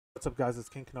What's up guys, it's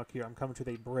KingCanuck here. I'm coming to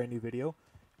a brand new video. I'm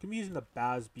going to be using the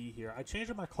Bas-B here. I changed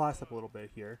up my class up a little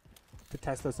bit here to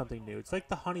test out something new. It's like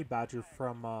the honey badger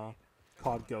from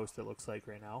COD Ghost, it looks like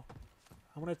right now.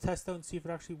 I'm going to test out and see if it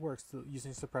actually works.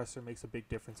 Using suppressor makes a big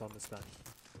difference on this gun.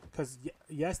 Because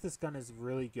yes, this gun is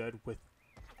really good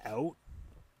without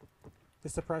the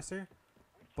suppressor,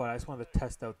 but I just wanted to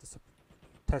test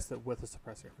it with the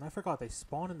suppressor. And I forgot they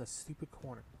spawn in the stupid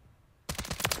corner.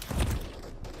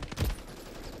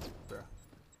 Bruh.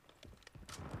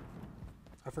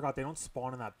 I forgot they don't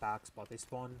spawn in that back spot. They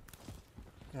spawn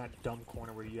in that dumb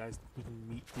corner where you can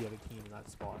meet the other team in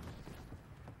that spot.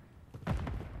 It's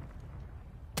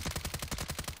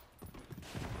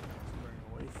running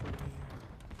away from me.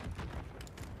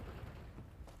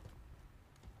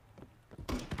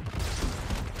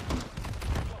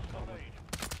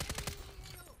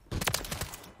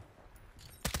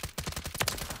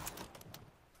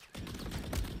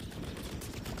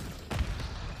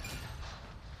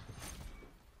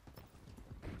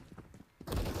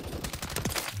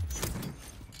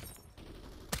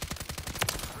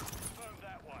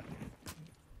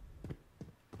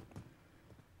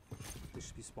 They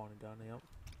should be spawning down, yep.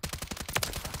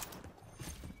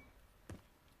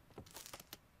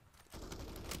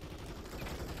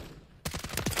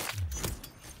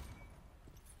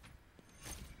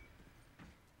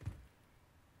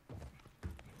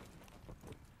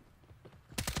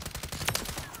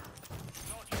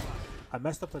 I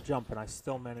messed up the jump and I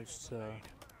still managed to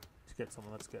get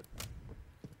someone. That's good.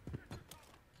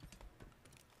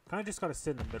 Kind of just gotta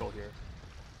sit in the middle here.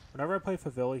 Whenever I play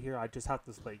Favilla here, I just have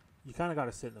to, like, you kind of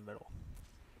gotta sit in the middle.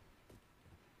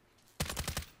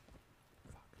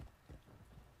 Fuck.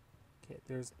 Okay,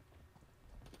 there's...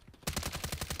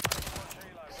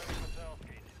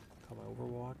 Got my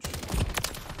Overwatch.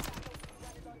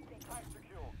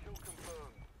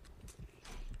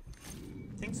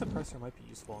 I think suppressor might be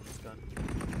useful on this gun.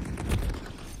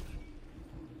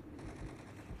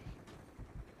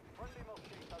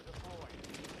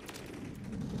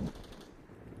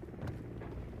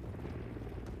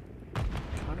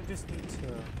 Kinda just need to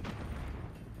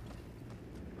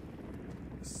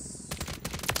sit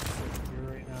here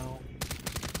right now.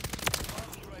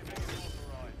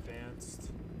 Advanced.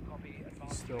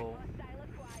 He's still.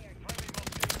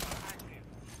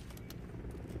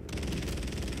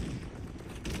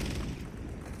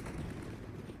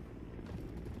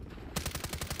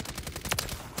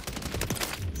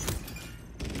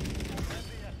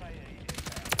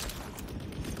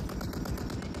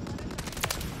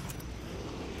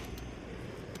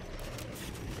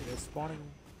 Spawning.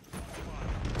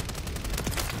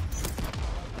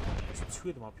 There's two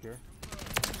of them up here.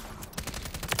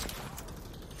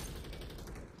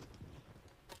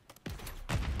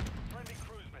 Friendly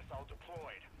cruise missile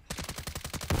deployed.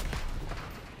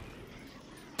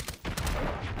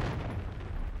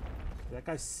 That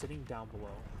guy's sitting down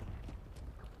below.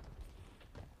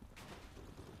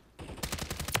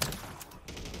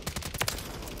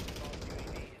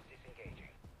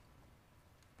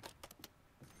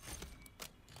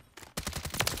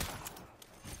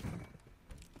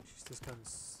 This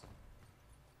gun's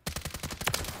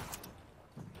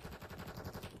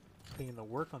putting in the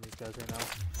work on these guys right now.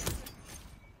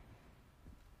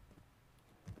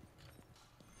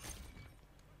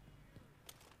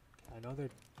 Okay, I know they're...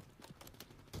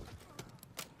 I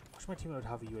wish my team would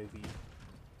have a UAV.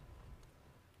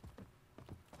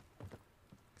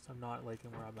 Because I'm not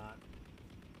liking where I'm at.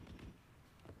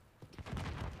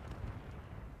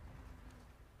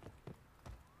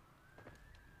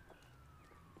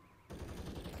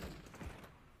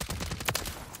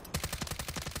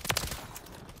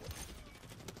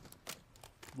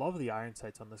 Love the iron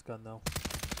sights on this gun though.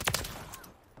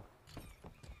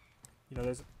 You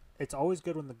know, it's always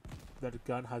good when the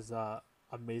gun has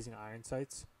amazing iron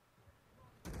sights,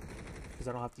 because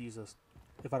I don't have to use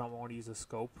if I don't want to use a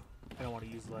scope. I don't want to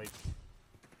use like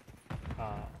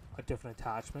a different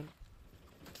attachment.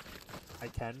 I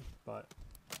can, but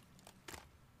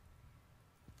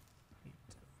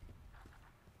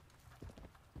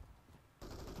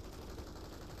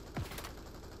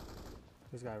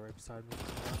there's a guy right beside me.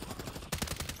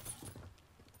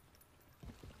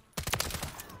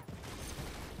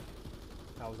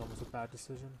 That was almost a bad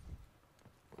decision.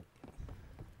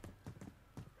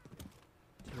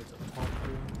 Teammates up top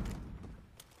here.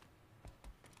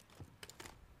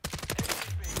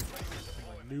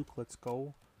 My nuke, let's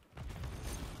go.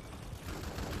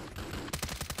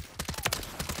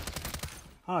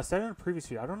 I said it in a previous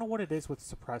video. I don't know what it is with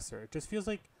suppressor. It just feels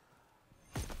like...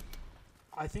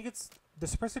 I think it's... The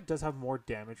suppressor does have more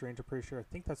damage range, I'm pretty sure. I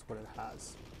think that's what it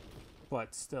has.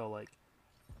 but still, like,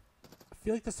 I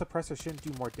feel like the suppressor shouldn't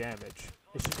do more damage.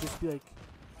 It should just be like,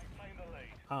 Maintain the lead.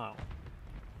 I don't know,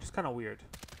 just kind of weird.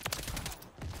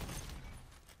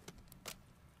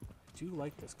 I do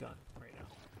like this gun right now.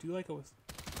 Do you like it with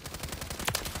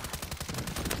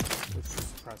the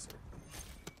suppressor?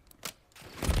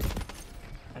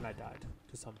 And I died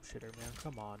to some shitter, man.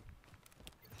 Come on.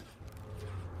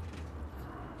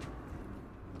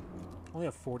 Only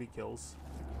have 40 kills.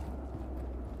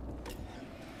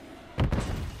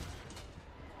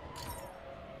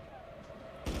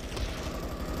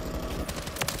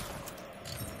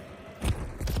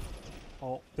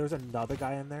 Oh, there's another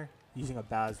guy in there using a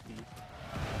Bas-B.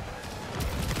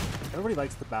 Everybody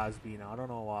likes the Bas-B now. I don't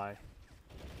know why.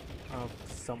 I don't know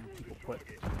if some people put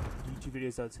YouTube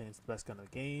videos out saying it's the best gun in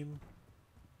the game.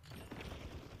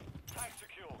 Tag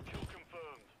secure. Kill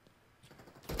confirmed.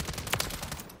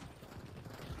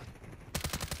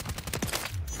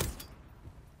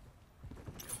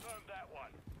 Confirmed that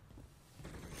one.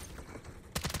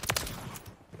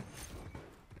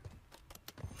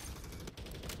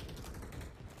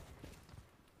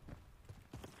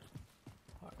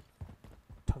 Alright.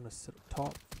 Time to sit up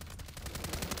top.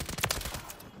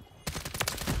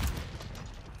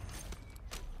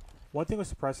 One thing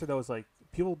with suppressor though is like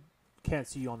people can't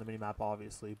see you on the minimap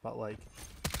obviously, but like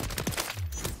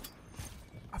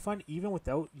I find even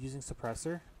without using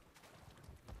suppressor,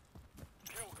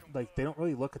 like they don't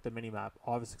really look at the minimap.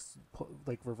 Obviously,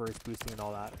 like reverse boosting and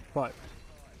all that, but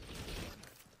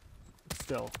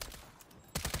still.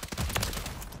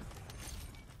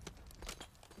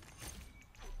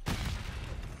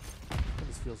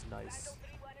 This feels nice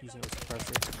using a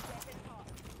suppressor.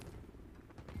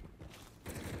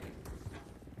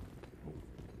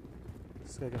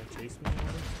 Is this guy gonna chase me?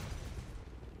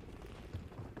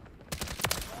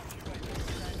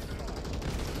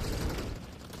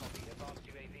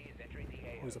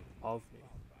 Oh, he's above me.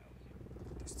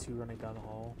 There's two running down the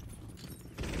hall.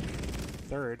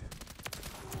 Third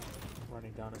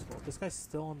running down as well. This guy's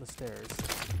still on the stairs.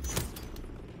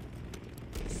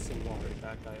 Slaughtered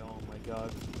that guy. Oh my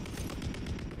god.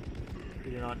 I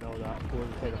did not know that. Who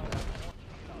hit him there?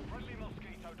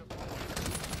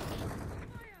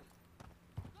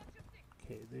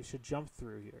 Okay, they should jump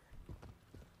through here.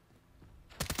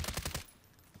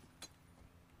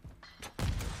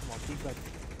 Come on, keep that.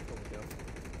 There we go.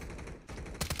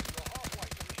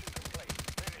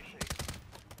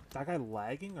 That guy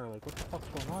lagging or like what the fuck's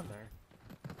going on there?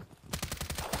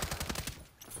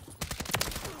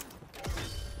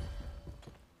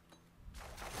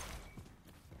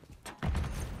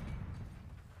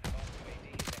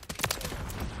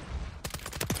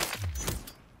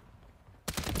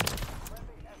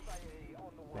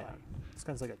 Man, this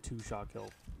guy's like a 2-shot kill.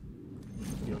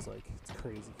 Feels like it's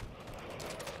crazy.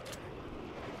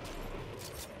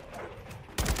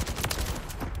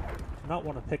 I not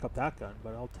want to pick up that gun,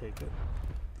 but I'll take it.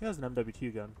 He has an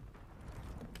MW2 gun.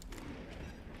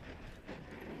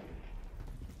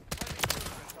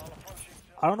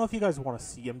 I don't know if you guys want to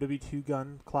see MW2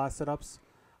 gun class setups.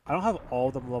 I don't have all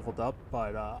of them leveled up,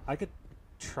 but I could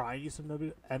try and use some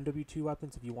MW2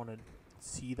 weapons if you want to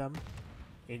see them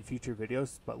in future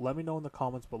videos. But let me know in the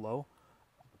comments below,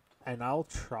 and I'll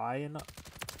try and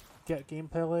get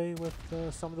gameplay with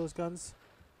some of those guns.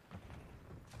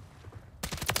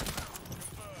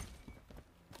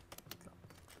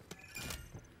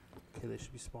 Okay, they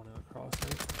should be spawning across,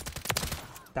 right?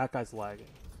 That guy's lagging.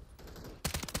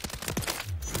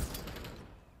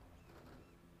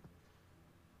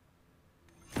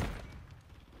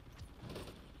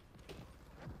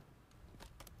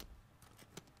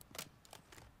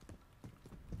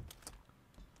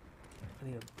 I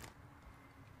need a...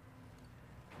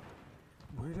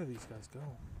 Where do these guys go?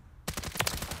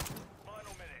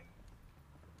 Final minute.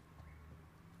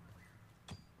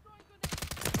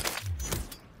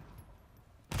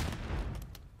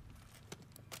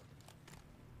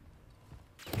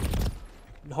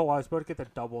 No, I was about to get the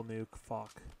double nuke.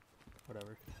 Fuck.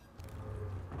 Whatever.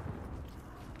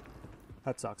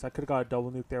 That sucks. I could have got a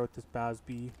double nuke there with this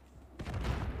Bas-B.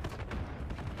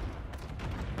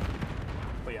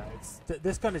 But yeah, it's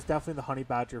this gun is definitely the Honey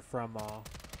Badger from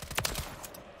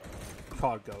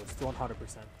COD Ghost.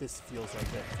 100%. This feels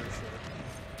like it for sure.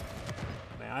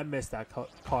 Man, I miss that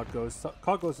COD Ghost.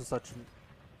 COD Ghost is such an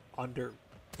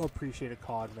underappreciated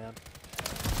COD, man.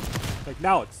 Like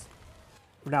now it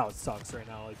sucks right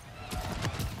now, like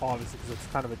obviously because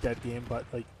it's kind of a dead game, but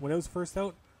like when it was first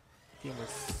out, the game was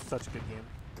such a good game.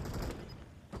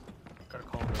 Gotta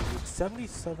call him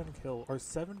 77 kill or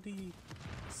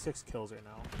 76 kills right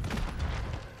now.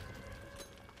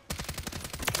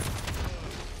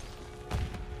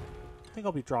 I think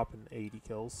I'll be dropping 80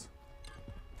 kills.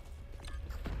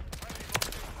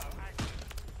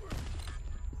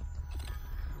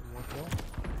 One more kill.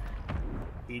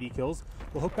 80 kills.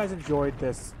 Well, hope you guys enjoyed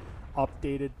this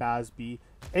updated Bas-B.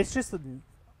 It's just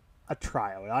a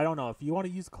trial. I don't know if you want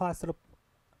to use class setup,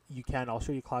 you can. I'll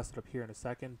show you class setup here in a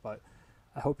second, but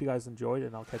I hope you guys enjoyed,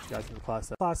 and I'll catch you guys in the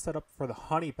class setup for the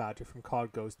Honey Badger from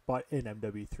COD Ghost, but in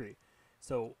MW3.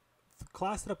 So the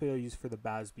class setup I'll use for the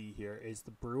Bas-B here is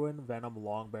the Bruin Venom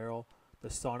Long Barrel,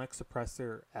 the Sonic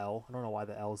Suppressor L. I don't know why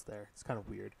the L's there. It's kind of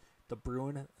weird. The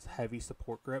Bruin Heavy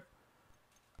Support Grip,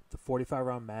 the 45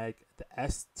 round mag, the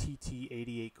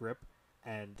STT-88 grip,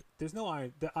 and there's no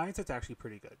iron. The iron sight's actually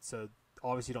pretty good, so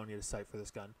obviously you don't need a sight for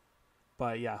this gun.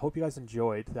 But yeah, I hope you guys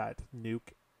enjoyed that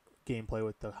nuke gameplay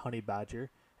with the Honey Badger,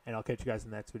 and I'll catch you guys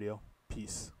in the next video.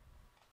 Peace.